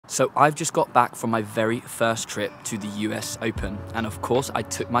So I've just got back from my very first trip to the US Open, and of course I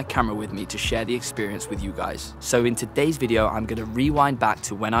took my camera with me to share the experience with you guys. So in today's video, I'm going to rewind back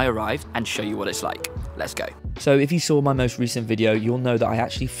to when I arrived and show you what it's like. Let's go. So if you saw my most recent video, you'll know that I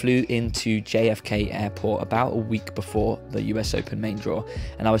actually flew into JFK Airport about a week before the US Open main draw,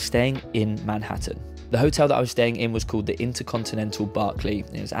 and I was staying in Manhattan. The hotel that I was staying in was called the Intercontinental Barclay.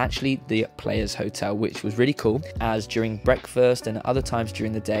 It was actually the Players Hotel, which was really cool, as during breakfast and other times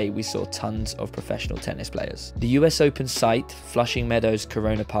during the day, we saw tons of professional tennis players. The US Open site, Flushing Meadows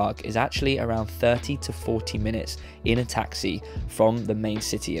Corona Park, is actually around 30 to 40 minutes in a taxi from the main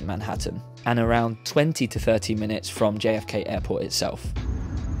city in Manhattan, and around 20 to 30 minutes from JFK Airport itself.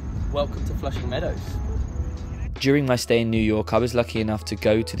 Welcome to Flushing Meadows. During my stay in New York, I was lucky enough to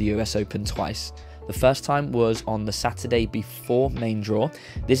go to the US Open twice. The first time was on the Saturday before main draw.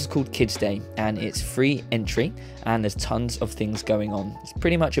 This is called Kids Day, and it's free entry, and there's tons of things going on. It's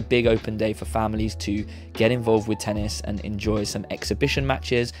pretty much a big open day for families to get involved with tennis and enjoy some exhibition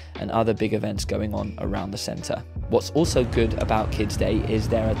matches and other big events going on around the center. What's also good about Kids Day is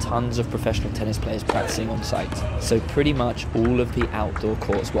there are tons of professional tennis players practicing on site. So pretty much all of the outdoor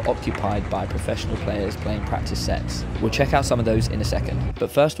courts were occupied by professional players playing practice sets. We'll check out some of those in a second,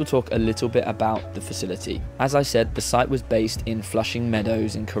 but first we'll talk a little bit about the facility. As I said, the site was based in Flushing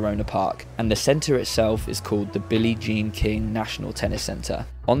Meadows in Corona Park, and the center itself is called the Billie Jean King National Tennis Center.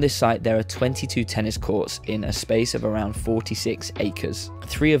 On this site, there are 22 tennis courts in a space of around 46 acres.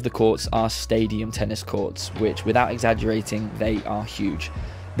 3 of the courts are stadium tennis courts, which, without exaggerating, they are huge.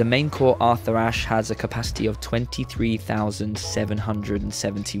 The main court, Arthur Ashe, has a capacity of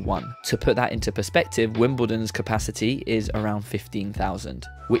 23,771. To put that into perspective, Wimbledon's capacity is around 15,000,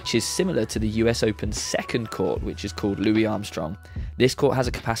 which is similar to the US Open's second court, which is called Louis Armstrong. This court has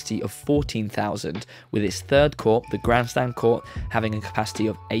a capacity of 14,000, with its third court, the Grandstand Court, having a capacity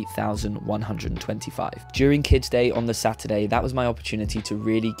of 8,125. During Kids Day on the Saturday, that was my opportunity to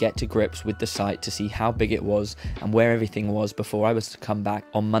really get to grips with the site to see how big it was and where everything was before I was to come back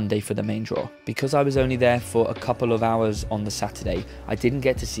on Monday for the main draw. Because I was only there for a couple of hours on the Saturday, I didn't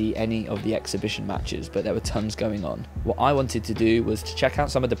get to see any of the exhibition matches, but there were tons going on. What I wanted to do was to check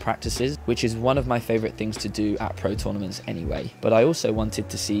out some of the practices, which is one of my favorite things to do at pro tournaments anyway. But I also wanted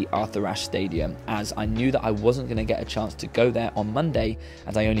to see Arthur Ashe Stadium, as I knew that I wasn't going to get a chance to go there on Monday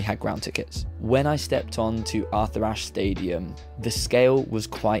as I only had ground tickets. When I stepped on to Arthur Ashe Stadium, the scale was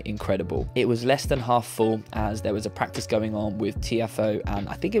quite incredible. It was less than half full, as there was a practice going on with TFO and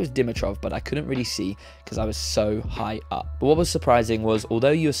I think it was Dimitrov, but I couldn't really see because I was so high up. But what was surprising was,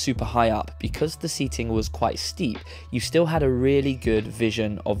 although you were super high up, because the seating was quite steep, you still had a really good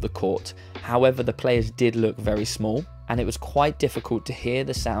vision of the court. However, the players did look very small, and it was quite difficult to hear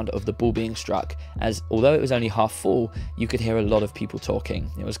the sound of the ball being struck, as although it was only half full, you could hear a lot of people talking.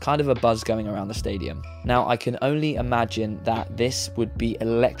 It was kind of a buzz going around the stadium. Now, I can only imagine that this would be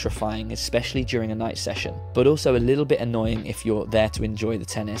electrifying, especially during a night session, but also a little bit annoying if you're there to enjoy the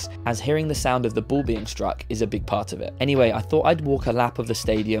tennis, as hearing the sound of the ball being struck is a big part of it. Anyway, I thought I'd walk a lap of the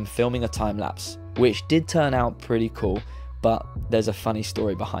stadium filming a time lapse, which did turn out pretty cool, but there's a funny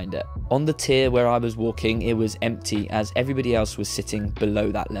story behind it. On the tier where I was walking, it was empty, as everybody else was sitting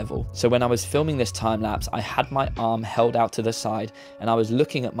below that level. So when I was filming this time lapse, I had my arm held out to the side and I was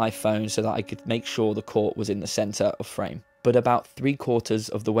looking at my phone so that I could make sure the court was in the center of frame. But about 3/4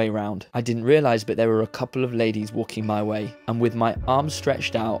 of the way round, I didn't realize, but there were a couple of ladies walking my way, and with my arms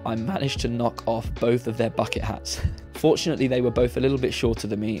stretched out, I managed to knock off both of their bucket hats. Fortunately, they were both a little bit shorter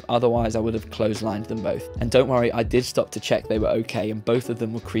than me, otherwise I would have clotheslined them both. And don't worry, I did stop to check they were okay, and both of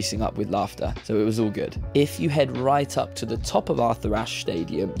them were creasing up with laughter, so it was all good. If you head right up to the top of Arthur Ashe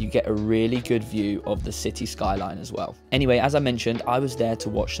Stadium, you get a really good view of the city skyline as well. Anyway, as I mentioned, I was there to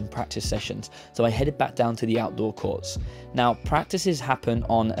watch some practice sessions, so I headed back down to the outdoor courts. Now, practices happen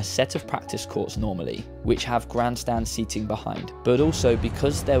on a set of practice courts normally, which have grandstand seating behind, but also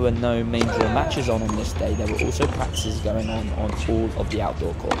because there were no main draw matches on this day, there were also practices going on all of the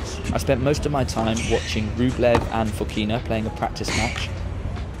outdoor courts. I spent most of my time watching Rublev and Fokina playing a practice match.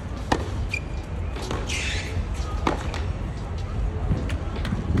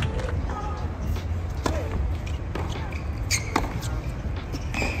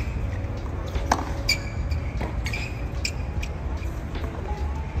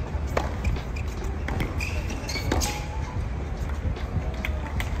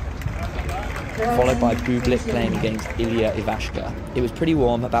 Followed by Bublik playing against Ilya Ivashka. It was pretty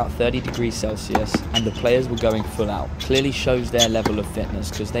warm, about 30 degrees Celsius, and the players were going full out. Clearly shows their level of fitness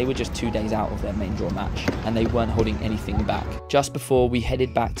because they were just 2 days out of their main draw match and they weren't holding anything back. Just before we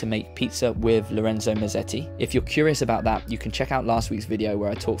headed back to make pizza with Lorenzo Mazzetti. If you're curious about that, you can check out last week's video where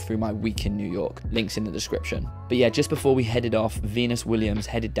I talked through my week in New York. Links in the description. But yeah, just before we headed off, Venus Williams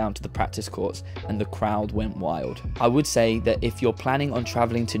headed down to the practice courts and the crowd went wild. I would say that if you're planning on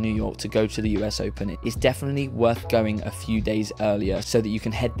traveling to New York to go to the US Open, it's definitely worth going a few days earlier so that you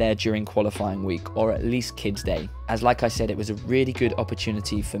can head there during qualifying week or at least Kids Day. As like I said, it was a really good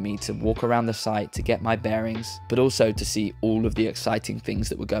opportunity for me to walk around the site to get my bearings, but also to see all of the exciting things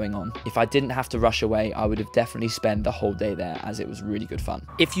that were going on. If I didn't have to rush away, I would have definitely spent the whole day there as it was really good fun.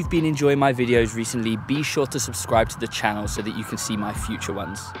 If you've been enjoying my videos recently, be sure to subscribe to the channel so that you can see my future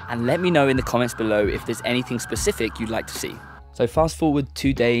ones. And let me know in the comments below if there's anything specific you'd like to see. So fast forward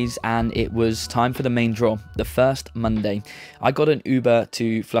 2 days and it was time for the main draw, the first Monday. I got an Uber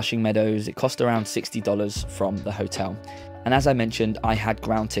to Flushing Meadows. It cost around $60 from the hotel. And as I mentioned, I had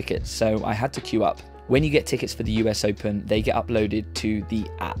ground tickets, so I had to queue up. When you get tickets for the US Open, they get uploaded to the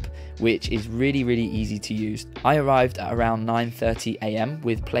app, which is really easy to use. I arrived at around 9:30 AM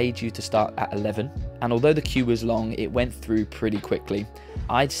with play due to start at 11. And although the queue was long, it went through pretty quickly.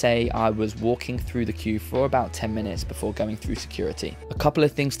 I'd say I was walking through the queue for about 10 minutes before going through security. A couple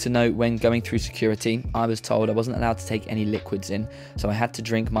of things to note when going through security. I was told I wasn't allowed to take any liquids in, so I had to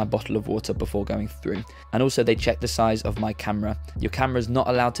drink my bottle of water before going through. And also they checked the size of my camera. Your camera's not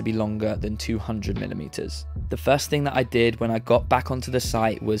allowed to be longer than 200mm. The first thing that I did when I got back onto the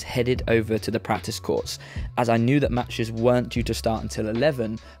site was headed over to the practice courts, as I knew that matches weren't due to start until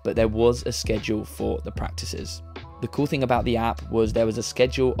 11, but there was a schedule for the practices. The cool thing about the app was there was a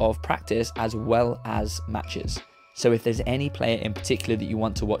schedule of practice as well as matches. So if there's any player in particular that you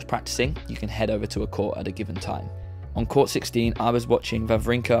want to watch practicing, you can head over to a court at a given time. On court 16, I was watching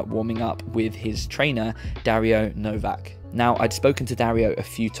Wawrinka warming up with his trainer, Dario Novak. Now, I'd spoken to Dario a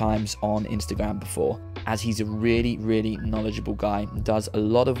few times on Instagram before, as he's a really knowledgeable guy and does a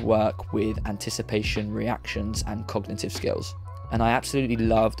lot of work with anticipation, reactions, and cognitive skills. And I absolutely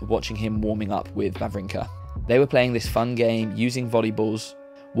loved watching him warming up with Wawrinka. They were playing this fun game using volleyballs,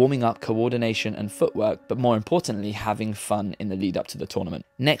 warming up coordination and footwork, but more importantly, having fun in the lead up to the tournament.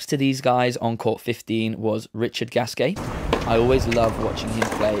 Next to these guys on court 15 was Richard Gasquet. I always love watching him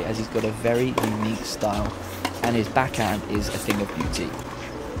play as he's got a very unique style and his backhand is a thing of beauty.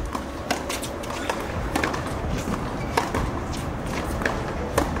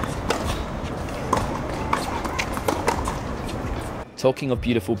 Talking of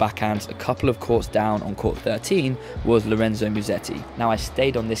beautiful backhands, a couple of courts down on court 13 was Lorenzo Mazzetti. Now I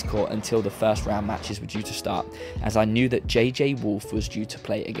stayed on this court until the first round matches were due to start, as I knew that JJ Wolf was due to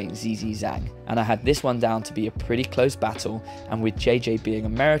play against ZZ Zhang. And I had this one down to be a pretty close battle, and with JJ being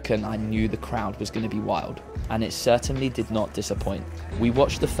American, I knew the crowd was going to be wild. And it certainly did not disappoint. We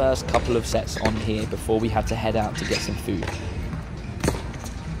watched the first couple of sets on here before we had to head out to get some food.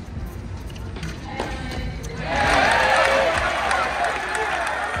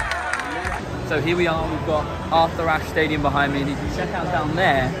 So here we are, we've got Arthur Ashe Stadium behind me, and you can check out down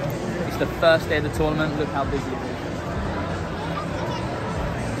there, it's the first day of the tournament, look how busy it is.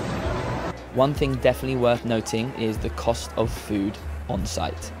 One thing definitely worth noting is the cost of food on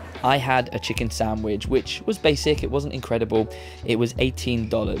site. I had a chicken sandwich, which was basic, it wasn't incredible, it was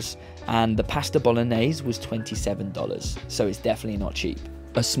 $18, and the pasta bolognese was $27, so it's definitely not cheap.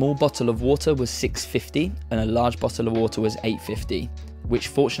 A small bottle of water was $6.50, and a large bottle of water was $8.50. Which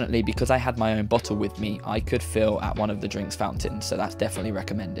fortunately, because I had my own bottle with me, I could fill at one of the drinks fountains, so that's definitely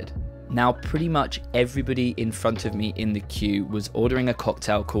recommended. Now, pretty much everybody in front of me in the queue was ordering a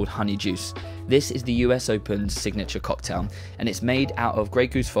cocktail called Honey Juice. This is the US Open's signature cocktail, and it's made out of Grey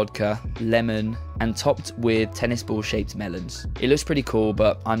Goose vodka, lemon, and topped with tennis ball shaped melons. It looks pretty cool,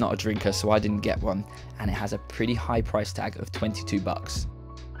 but I'm not a drinker, so I didn't get one, and it has a pretty high price tag of 22 bucks.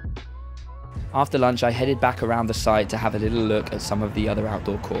 After lunch, I headed back around the site to have a little look at some of the other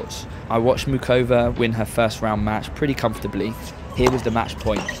outdoor courts. I watched Mukova win her first round match pretty comfortably. Here was the match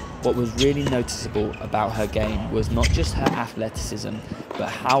point. What was really noticeable about her game was not just her athleticism, but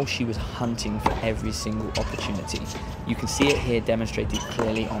how she was hunting for every single opportunity. You can see it here demonstrated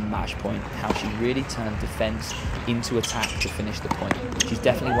clearly on match point, how she really turned defense into attack to finish the point. She's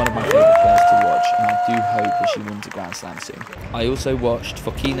definitely one of my favorite players to watch, and I do hope that she wins a Grand Slam soon. I also watched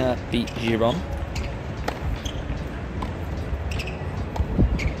Fokina beat Giron.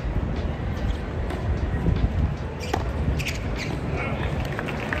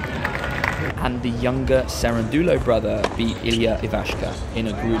 And the younger Cerundolo brother beat Ilya Ivashka in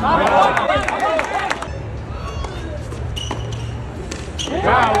a group match.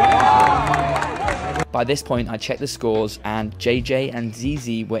 By this point, I checked the scores and JJ and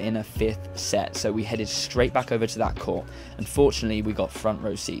ZZ were in a 5th set, so we headed straight back over to that court. Unfortunately, we got front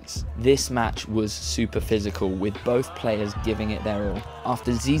row seats. This match was super physical, with both players giving it their all.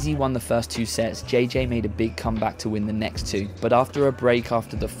 After ZZ won the first 2 sets, JJ made a big comeback to win the next 2. But after a break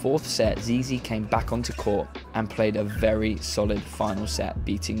after the 4th set, ZZ came back onto court and played a very solid final set,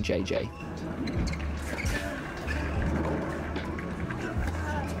 beating JJ.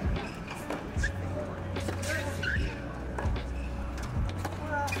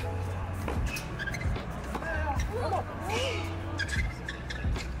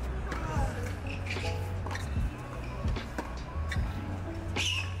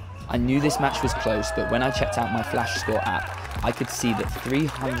 I knew this match was close, but when I checked out my Flash Score app, I could see that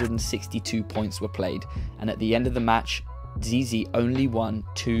 362 points were played, and at the end of the match, ZZ only won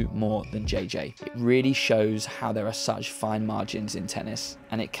 2 more than JJ. It really shows how there are such fine margins in tennis,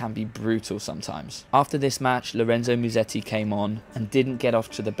 and it can be brutal sometimes. After this match, Lorenzo Musetti came on and didn't get off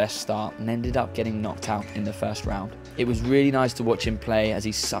to the best start and ended up getting knocked out in the first round. It was really nice to watch him play, as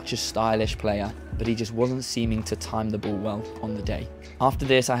he's such a stylish player, but he just wasn't seeming to time the ball well on the day. After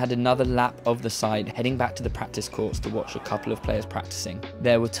this, I had another lap of the side, heading back to the practice courts to watch a couple of players practicing.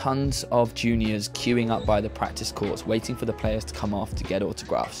 There were tons of juniors queuing up by the practice courts, waiting for the players to come off to get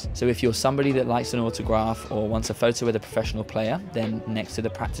autographs. So if you're somebody that likes an autograph or wants a photo with a professional player, then next to the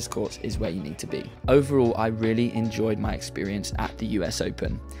practice courts is where you need to be. Overall, I really enjoyed my experience at the US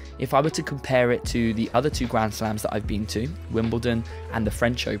Open. If I were to compare it to the other 2 Grand Slams that I've been to, Wimbledon and the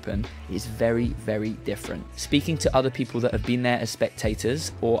French Open, it's very, very different. Speaking to other people that have been there as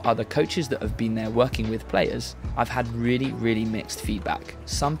spectators or other coaches that have been there working with players, I've had really, really mixed feedback.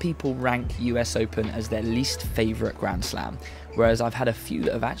 Some people rank US Open as their least favourite Grand Slam, whereas I've had a few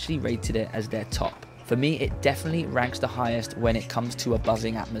that have actually rated it as their top. For me, it definitely ranks the highest when it comes to a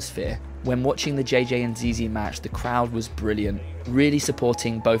buzzing atmosphere. When watching the JJ and ZZ match, the crowd was brilliant, really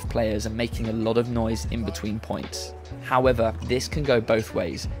supporting both players and making a lot of noise in between points. However, this can go both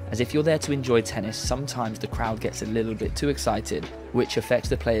ways, as if you're there to enjoy tennis, sometimes the crowd gets a little bit too excited, which affects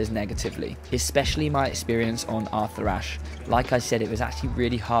the players negatively, especially my experience on Arthur Ashe. Like I said, it was actually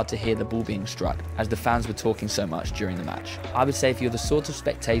really hard to hear the ball being struck, as the fans were talking so much during the match. I would say if you're the sort of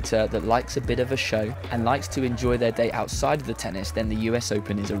spectator that likes a bit of a show and likes to enjoy their day outside of the tennis, then the US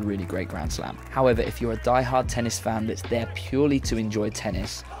Open is a really great Grand Slam. However, if you're a die-hard tennis fan that's there purely to enjoy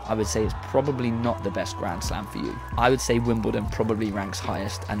tennis, I would say it's probably not the best Grand Slam for you. I would say Wimbledon probably ranks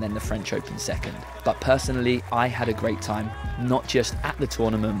highest and then the French Open second. But personally, I had a great time, not just at the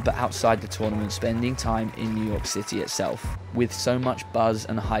tournament, but outside the tournament, spending time in New York City itself. With so much buzz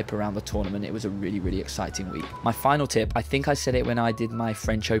and hype around the tournament, it was a really, really exciting week. My final tip, I think I said it when I did my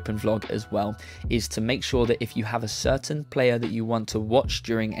French Open vlog as well, is to make sure that if you have a certain player that you want to watch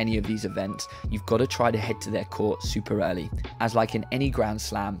during any of these events, you've got to try to head to their court super early. As like in any Grand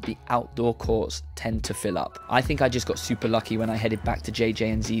Slam, the outdoor courts tend to fill up. I think I just got super lucky when I headed back to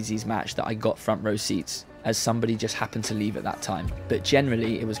JJ and ZZ's match that I got front row seats, as somebody just happened to leave at that time. But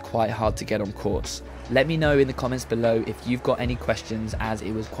generally, it was quite hard to get on courts. Let me know in the comments below if you've got any questions, as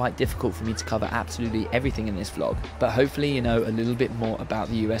it was quite difficult for me to cover absolutely everything in this vlog. But hopefully you know a little bit more about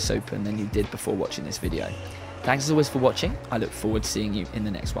the US Open than you did before watching this video. Thanks as always for watching. I look forward to seeing you in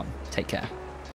the next one. Take care.